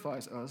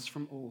 purifies us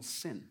from all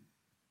sin.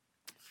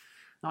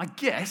 Now, I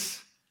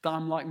guess that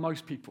I'm like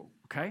most people,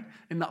 okay?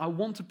 In that I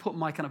want to put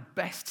my kind of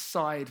best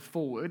side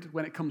forward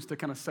when it comes to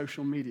kind of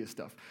social media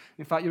stuff.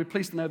 In fact, you'll be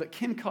pleased to know that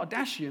Kim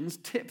Kardashian's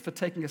tip for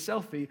taking a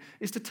selfie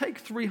is to take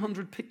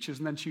 300 pictures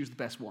and then choose the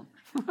best one.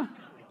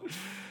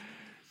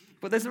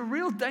 But there's a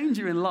real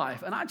danger in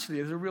life, and actually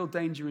there's a real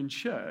danger in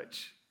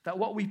church, that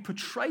what we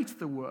portray to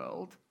the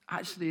world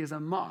actually is a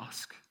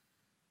mask,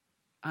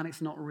 and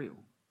it's not real.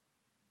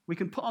 We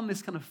can put on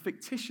this kind of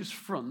fictitious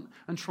front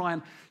and try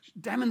and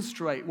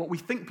demonstrate what we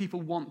think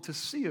people want to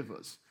see of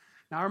us.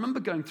 Now, I remember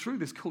going through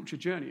this culture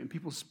journey and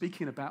people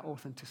speaking about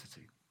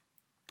authenticity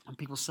and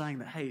people saying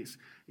that, hey,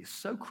 it's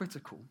so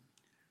critical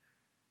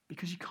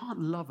because you can't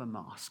love a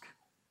mask,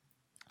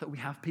 that we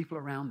have people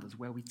around us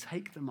where we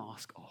take the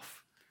mask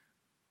off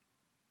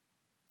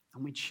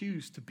and we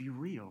choose to be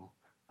real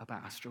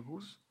about our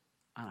struggles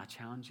and our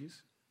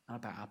challenges and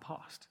about our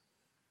past.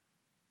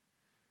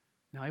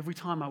 Now, every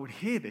time I would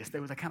hear this,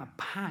 there was a kind of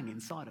pang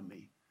inside of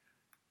me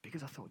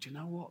because I thought, you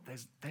know what?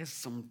 There's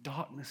some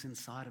darkness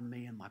inside of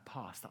me and my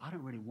past that I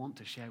don't really want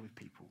to share with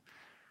people.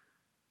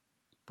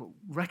 But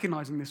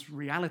recognizing this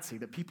reality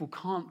that people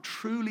can't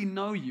truly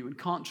know you and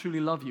can't truly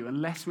love you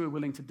unless we're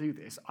willing to do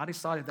this, I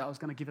decided that I was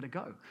going to give it a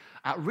go.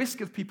 At risk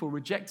of people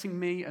rejecting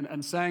me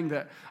and saying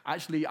that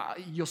actually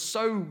you're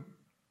so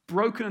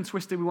broken and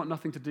twisted, we want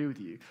nothing to do with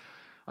you.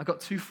 I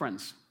got two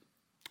friends.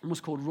 One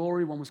was called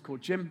Rory, one was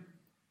called Jim.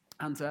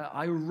 And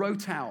I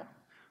wrote out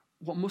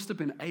what must have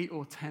been 8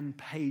 or 10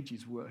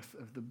 pages worth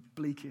of the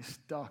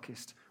bleakest,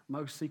 darkest,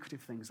 most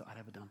secretive things that I'd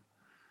ever done.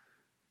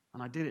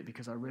 And I did it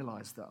because I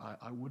realized that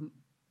I wouldn't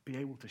be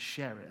able to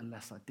share it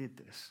unless I did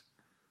this.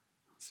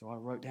 So I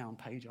wrote down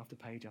page after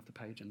page after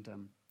page, and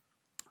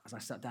as I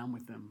sat down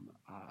with them,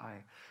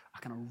 I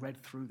kind of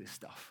read through this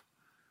stuff,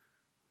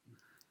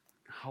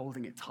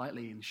 holding it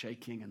tightly and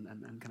shaking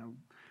and kind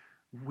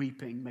of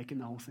weeping, making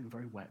the whole thing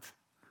very wet.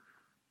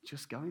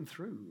 Just going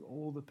through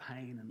all the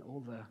pain and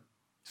all the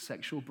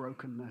sexual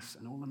brokenness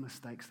and all the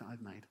mistakes that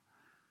I'd made.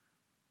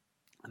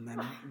 And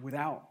then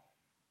without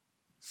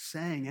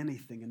saying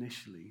anything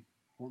initially,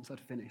 once I'd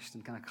finished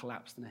and kind of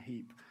collapsed in a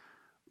heap,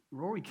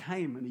 Rory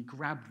came and he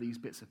grabbed these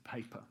bits of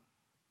paper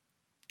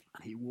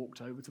and he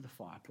walked over to the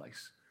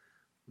fireplace,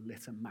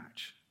 lit a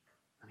match,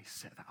 and he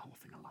set that whole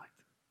thing alight.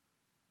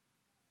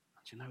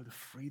 And you know the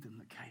freedom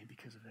that came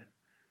because of it?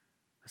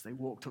 As they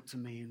walked up to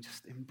me and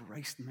just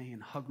embraced me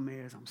and hugged me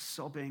as I'm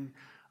sobbing.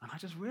 And I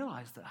just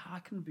realized that I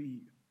can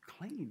be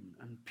clean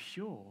and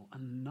pure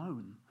and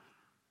known.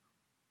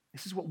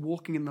 This is what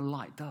walking in the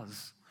light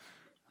does.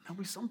 And there'll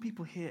be some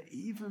people here,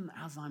 even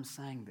as I'm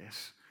saying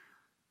this,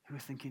 who are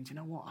thinking, do you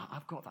know what?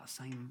 I've got that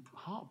same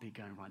heartbeat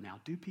going right now.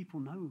 Do people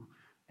know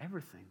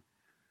everything?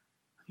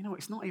 You know,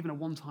 it's not even a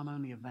one-time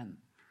only event.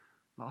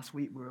 Last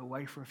week, we were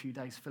away for a few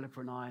days,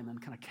 Philippa and I, and then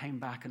kind of came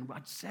back, and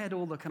I'd said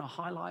all the kind of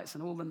highlights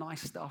and all the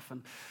nice stuff.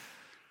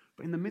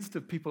 But in the midst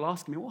of people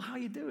asking me, well, how are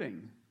you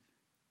doing?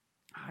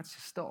 I had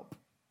to stop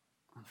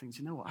and think,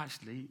 you know what?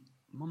 Actually,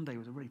 Monday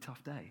was a really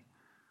tough day.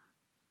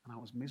 And I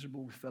was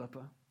miserable with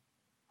Philippa.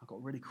 I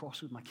got really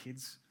cross with my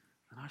kids.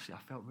 And actually, I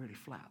felt really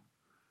flat.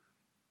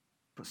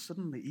 But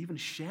suddenly, even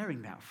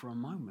sharing that for a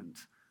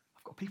moment,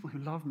 I've got people who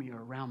love me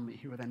or around me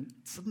who are then,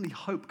 suddenly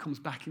hope comes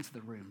back into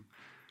the room.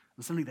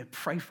 And suddenly they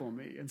pray for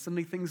me. And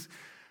suddenly things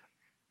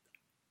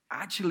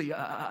actually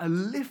are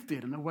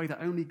lifted in a way that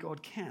only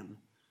God can.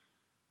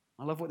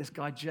 I love what this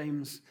guy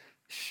James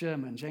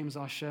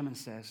R. Sherman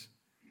says.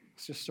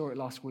 I just saw it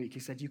last week. He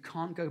said, you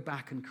can't go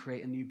back and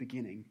create a new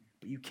beginning,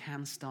 but you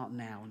can start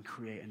now and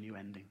create a new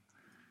ending.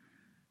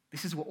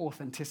 This is what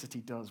authenticity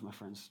does, my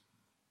friends.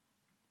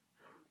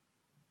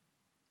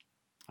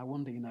 I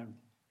wonder,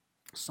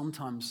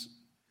 sometimes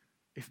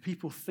if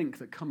people think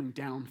that coming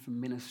down from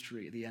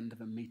ministry at the end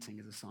of a meeting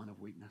is a sign of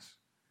weakness,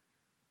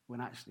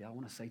 when actually I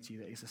want to say to you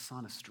that it's a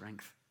sign of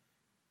strength.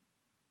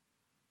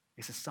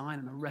 It's a sign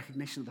and a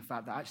recognition of the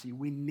fact that actually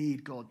we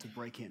need God to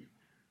break in.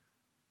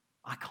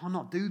 I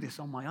cannot do this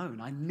on my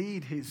own. I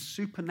need his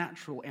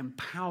supernatural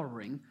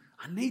empowering.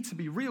 I need to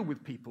be real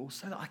with people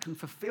so that I can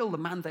fulfill the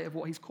mandate of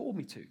what he's called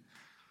me to.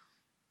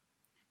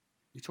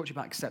 You talked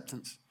about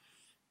acceptance.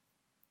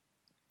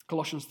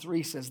 Colossians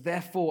 3 says,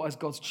 therefore, as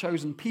God's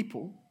chosen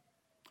people,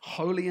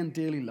 holy and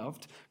dearly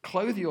loved,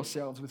 clothe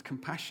yourselves with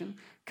compassion,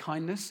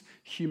 kindness,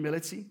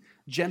 humility,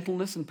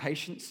 gentleness, and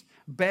patience.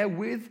 Bear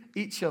with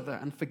each other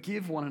and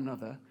forgive one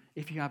another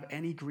if you have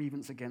any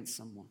grievance against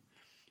someone.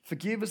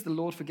 Forgive as the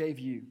Lord forgave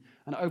you.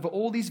 And over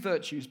all these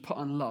virtues, put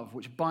on love,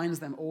 which binds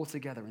them all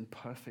together in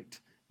perfect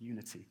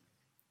unity.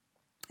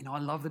 I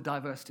love the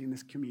diversity in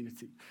this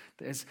community.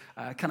 There's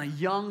kind of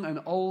young and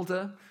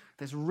older.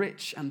 There's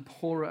rich and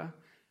poorer.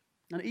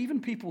 And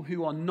even people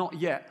who are not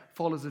yet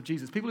followers of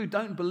Jesus, people who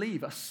don't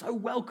believe, are so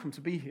welcome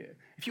to be here.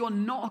 If you are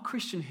not a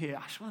Christian here,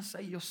 I just want to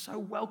say you're so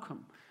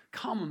welcome.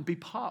 Come and be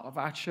part of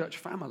our church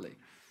family.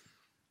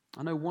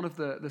 I know one of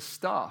the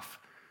staff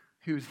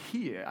who's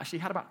here actually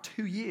had about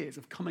 2 years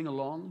of coming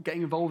along,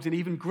 getting involved in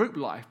even group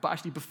life, but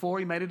actually before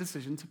he made a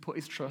decision to put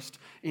his trust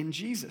in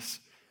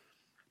Jesus.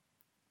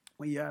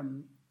 We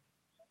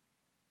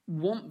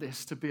want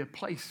this to be a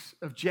place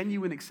of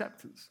genuine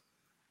acceptance.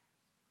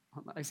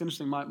 It's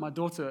interesting, my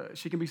daughter,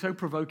 she can be so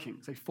provoking.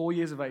 Say 4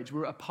 years of age, we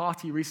were at a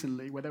party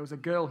recently where there was a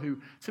girl who,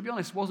 to be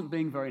honest, wasn't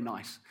being very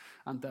nice.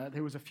 And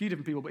there was a few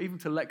different people, but even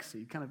to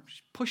Lexi, kind of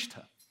pushed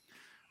her.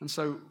 And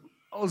so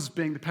us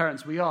being the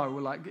parents we are,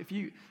 we're like, why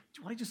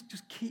don't you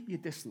just keep your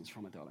distance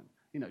from her, darling?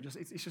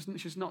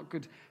 It's just not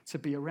good to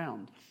be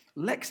around.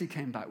 Lexi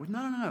came back with,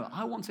 no,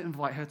 I want to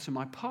invite her to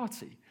my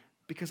party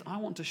because I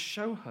want to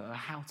show her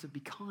how to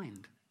be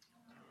kind.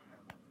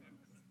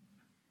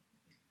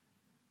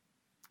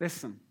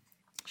 Listen,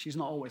 she's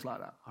not always like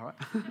that, all right?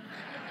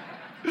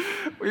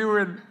 we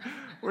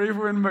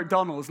were in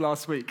McDonald's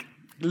last week,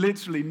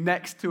 literally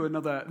next to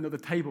another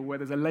table where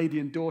there's a lady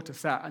and daughter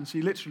sat, and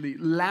she literally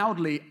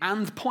loudly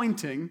and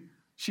pointing,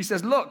 she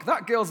says, look,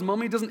 that girl's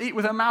mummy doesn't eat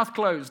with her mouth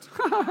closed.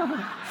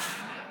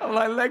 I'm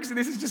like, Lexi,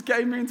 this is just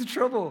getting me into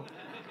trouble.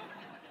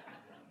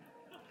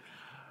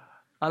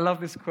 I love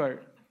this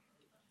quote.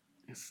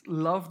 It's,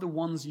 love the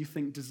ones you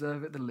think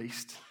deserve it the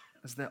least,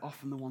 as they're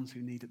often the ones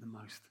who need it the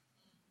most.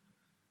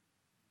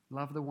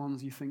 Love the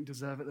ones you think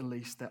deserve it the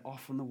least. They're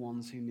often the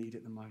ones who need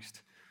it the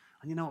most.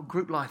 And you know what?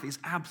 Group life is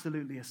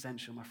absolutely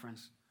essential, my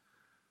friends.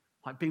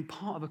 Like being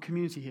part of a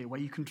community here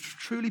where you can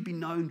truly be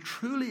known,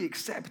 truly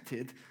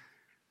accepted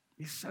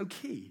is so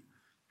key.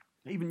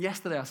 Even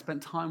yesterday, I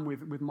spent time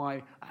with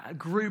my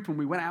group and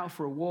we went out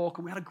for a walk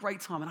and we had a great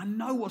time. And I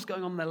know what's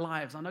going on in their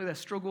lives. I know their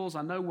struggles.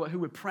 I know who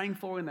we're praying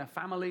for in their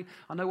family.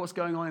 I know what's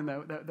going on in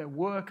their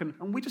work.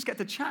 And we just get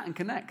to chat and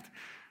connect.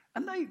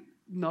 And they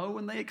know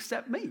and they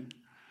accept me.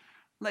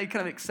 They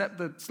kind of accept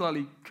the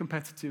slightly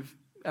competitive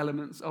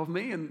elements of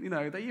me, and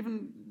they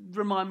even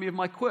remind me of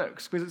my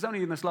quirks, because it's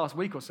only in this last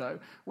week or so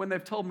when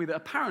they've told me that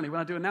apparently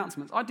when I do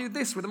announcements, I do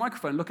this with a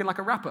microphone looking like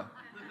a rapper.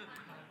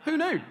 Who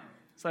knew?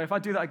 So if I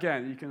do that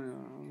again, you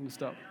can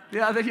stop.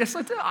 Yeah, yes,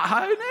 I do.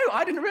 I knew.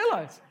 I didn't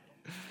realize.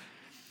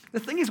 The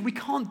thing is, we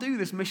can't do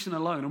this mission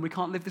alone, and we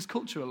can't live this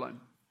culture alone.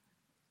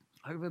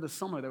 Over the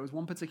summer, there was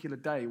one particular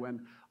day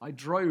when I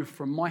drove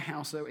from my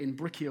house in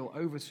Brickhill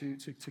over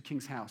to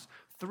King's House.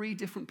 3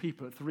 different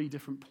people at 3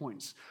 different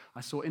points.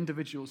 I saw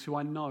individuals who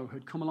I know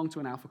had come along to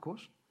an Alpha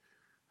course,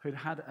 who'd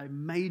had a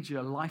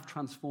major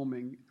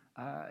life-transforming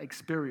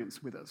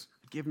experience with us,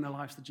 given their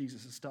lives to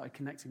Jesus and started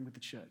connecting with the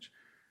church.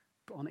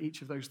 But on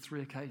each of those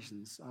 3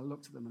 occasions, I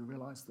looked at them and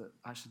realized that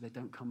actually they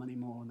don't come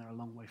anymore and they're a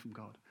long way from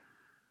God.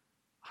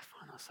 I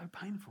find that so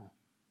painful.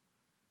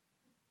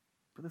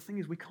 But the thing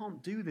is, we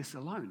can't do this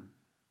alone.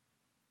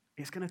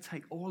 It's going to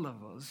take all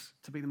of us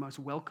to be the most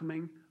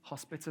welcoming,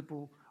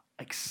 hospitable,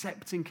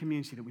 accepting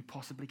community that we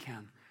possibly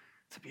can,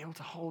 to be able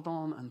to hold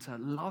on and to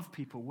love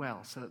people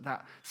well so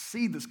that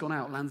seed that's gone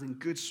out lands in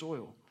good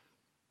soil.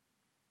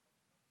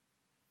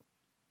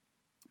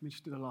 Let me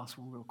just do the last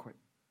one real quick.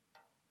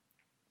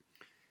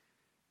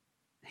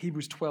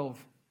 Hebrews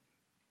 12,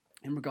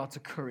 in regard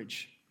to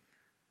courage,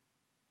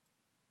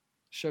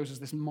 shows us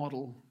this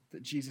model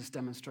that Jesus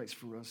demonstrates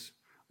for us.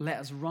 Let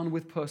us run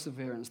with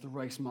perseverance the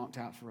race marked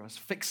out for us,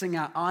 fixing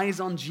our eyes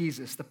on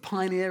Jesus, the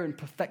pioneer and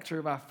perfecter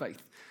of our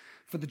faith.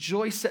 For the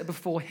joy set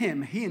before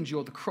him, he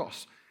endured the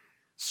cross,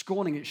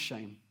 scorning its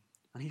shame,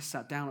 and he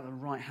sat down at the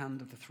right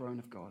hand of the throne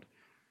of God.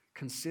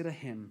 Consider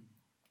him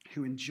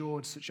who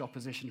endured such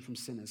opposition from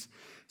sinners,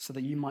 so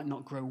that you might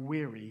not grow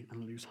weary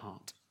and lose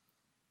heart.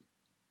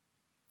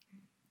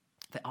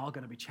 There are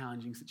going to be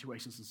challenging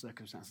situations and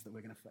circumstances that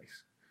we're going to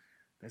face.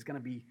 There's going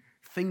to be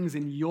things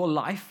in your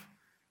life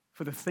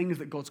for the things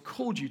that God's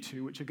called you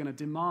to, which are going to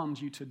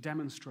demand you to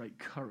demonstrate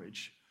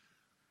courage.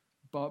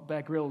 But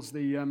Bear Grylls,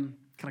 the kind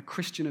of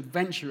Christian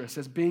adventurer,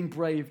 says being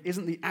brave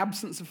isn't the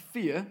absence of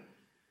fear.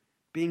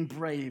 Being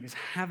brave is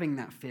having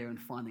that fear and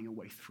finding a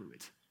way through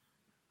it.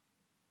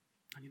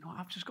 And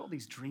I've just got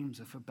these dreams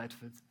for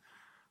Bedford.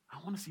 I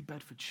want to see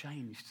Bedford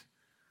changed.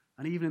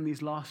 And even in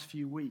these last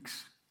few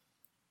weeks,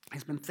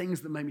 there's been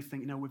things that made me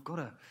think, we've got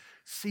to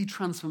see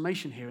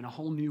transformation here in a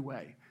whole new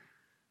way.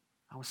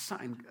 I was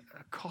sat in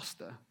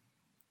Costa,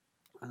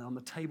 and on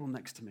the table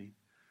next to me,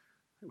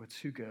 there were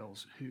two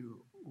girls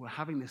who were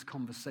having this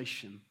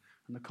conversation,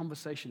 and the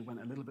conversation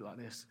went a little bit like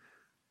this.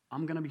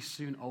 I'm going to be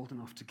soon old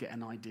enough to get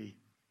an ID,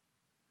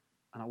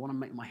 and I want to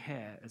make my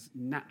hair as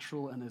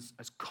natural and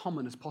as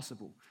common as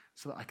possible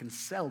so that I can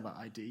sell that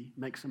ID,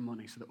 make some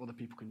money so that other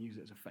people can use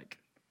it as a fake.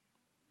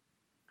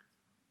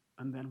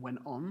 And then went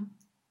on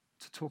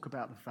to talk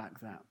about the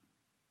fact that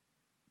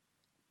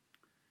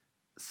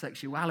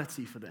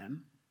sexuality for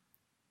them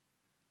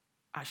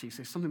actually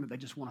is something that they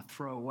just want to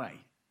throw away.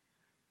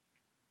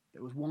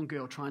 There was one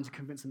girl trying to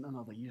convince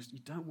another, you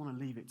don't want to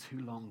leave it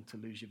too long to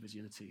lose your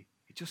virginity.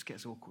 It just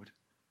gets awkward.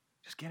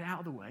 Just get it out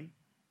of the way.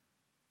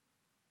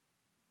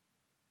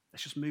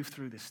 Let's just move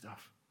through this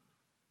stuff.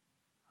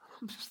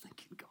 I'm just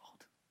thinking,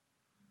 God,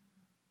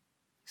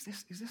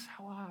 is this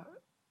how our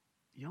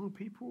young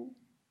people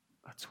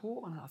are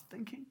taught and are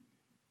thinking?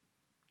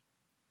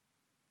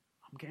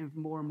 I'm getting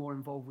more and more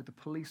involved with the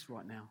police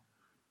right now.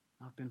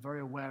 I've been very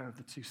aware of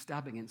the 2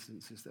 stabbing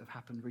incidences that have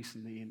happened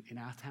recently in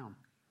our town.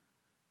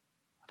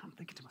 And I'm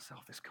thinking to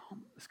myself, this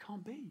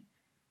can't be.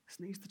 This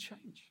needs to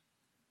change.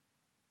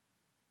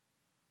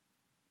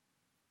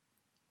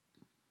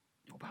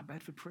 What about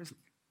Bedford Prison?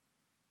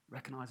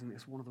 Recognizing that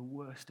it's one of the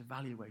worst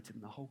evaluated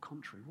in the whole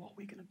country. What are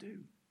we going to do?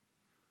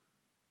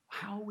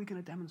 How are we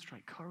going to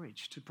demonstrate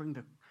courage to bring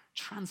the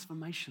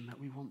transformation that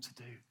we want to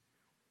do?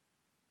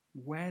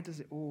 Where does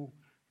it all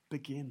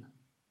begin?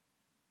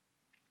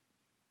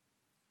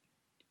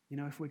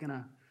 If we're going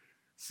to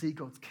see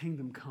God's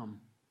kingdom come,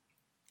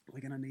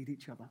 we're going to need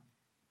each other.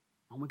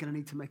 And we're going to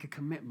need to make a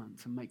commitment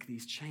to make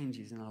these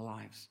changes in our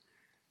lives.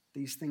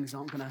 These things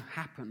aren't going to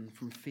happen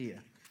from fear.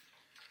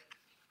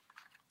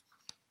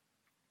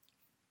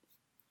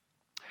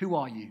 Who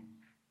are you?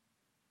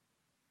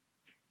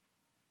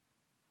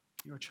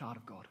 You're a child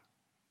of God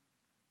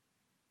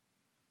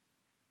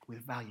with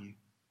value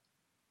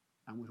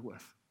and with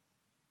worth.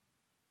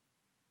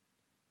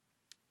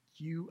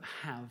 You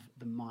have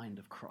the mind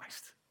of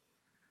Christ.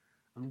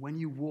 And when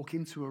you walk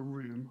into a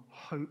room,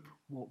 hope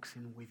walks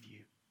in with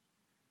you.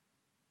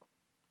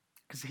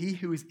 Because he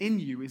who is in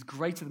you is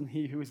greater than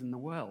he who is in the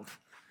world.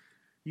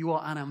 You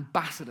are an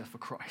ambassador for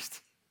Christ.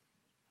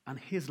 And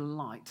his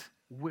light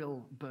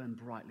will burn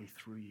brightly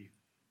through you.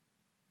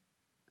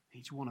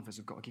 Each one of us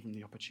have got to give him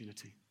the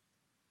opportunity.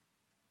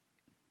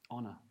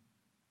 Honor,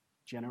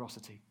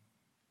 generosity,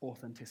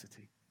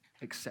 authenticity,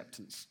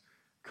 acceptance,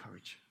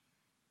 courage.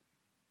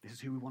 This is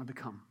who we want to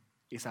become.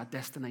 It's our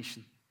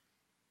destination.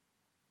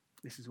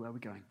 This is where we're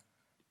going.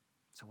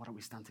 So why don't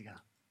we stand together?